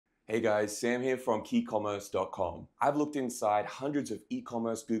Hey guys, Sam here from KeyCommerce.com. I've looked inside hundreds of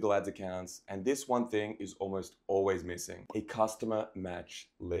e-commerce Google Ads accounts, and this one thing is almost always missing: a customer match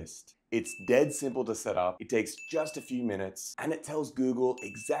list. It's dead simple to set up, it takes just a few minutes, and it tells Google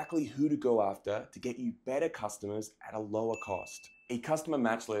exactly who to go after to get you better customers at a lower cost. A customer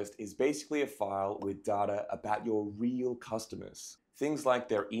match list is basically a file with data about your real customers. Things like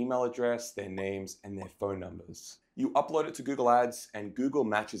their email address, their names, and their phone numbers. You upload it to Google Ads and Google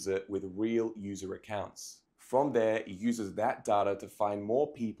matches it with real user accounts. From there, it uses that data to find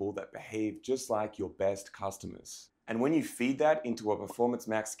more people that behave just like your best customers. And when you feed that into a Performance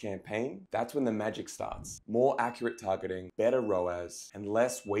Max campaign, that's when the magic starts. More accurate targeting, better ROAS, and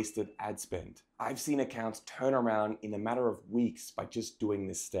less wasted ad spend. I've seen accounts turn around in a matter of weeks by just doing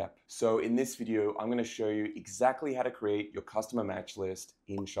this step. So in this video, I'm going to show you exactly how to create your customer match list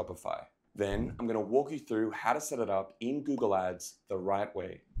in Shopify. Then I'm going to walk you through how to set it up in Google Ads the right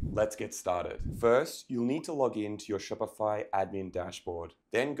way. Let's get started. First, you'll need to log in to your Shopify admin dashboard.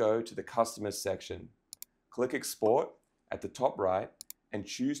 Then go to the Customers section. Click Export at the top right and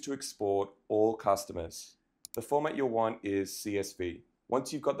choose to export all customers. The format you'll want is CSV.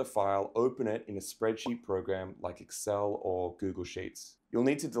 Once you've got the file, open it in a spreadsheet program like Excel or Google Sheets. You'll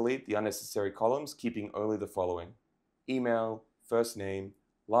need to delete the unnecessary columns, keeping only the following: email, first name,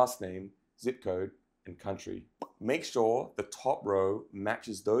 last name, zip code, and country. Make sure the top row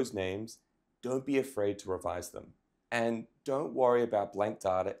matches those names. Don't be afraid to revise them. And don't worry about blank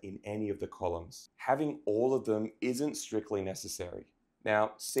data in any of the columns. Having all of them isn't strictly necessary.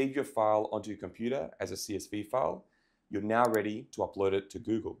 Now, save your file onto your computer as a CSV file. You're now ready to upload it to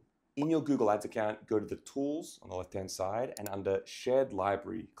Google. In your Google Ads account, go to the Tools on the left-hand side, and under Shared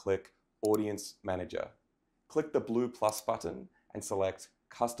Library, click Audience Manager. Click the blue plus button and select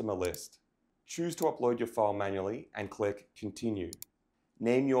Customer List. Choose to upload your file manually and click Continue.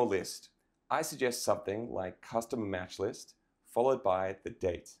 Name your list. I suggest something like Customer Match List, followed by the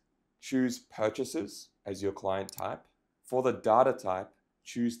date. Choose Purchases as your client type. For the data type,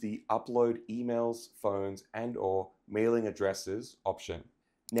 choose the Upload Emails, Phones, and/or Mailing Addresses option.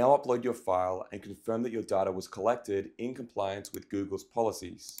 Now upload your file and confirm that your data was collected in compliance with Google's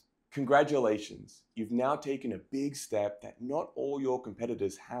policies. Congratulations, you've now taken a big step that not all your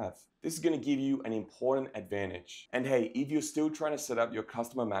competitors have. This is going to give you an important advantage. And hey, if you're still trying to set up your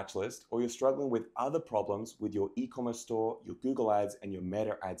customer match list, or you're struggling with other problems with your e-commerce store, your Google Ads, and your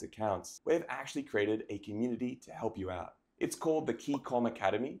Meta Ads accounts, we've actually created a community to help you out. It's called the KeyCom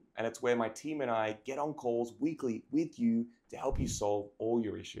Academy, and it's where my team and I get on calls weekly with you to help you solve all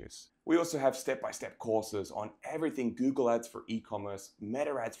your issues. We also have step-by-step courses on everything Google Ads for e-commerce,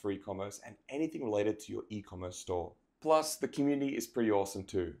 Meta Ads for e-commerce, and anything related to your e-commerce store. Plus, the community is pretty awesome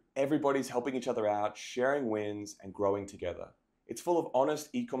too. Everybody's helping each other out, sharing wins, and growing together. It's full of honest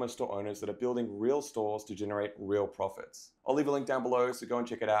e-commerce store owners that are building real stores to generate real profits. I'll leave a link down below, so go and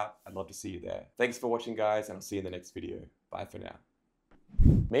check it out. I'd love to see you there. Thanks for watching, guys, and I'll see you in the next video. Bye for now.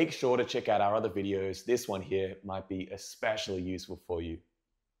 Make sure to check out our other videos. This one here might be especially useful for you.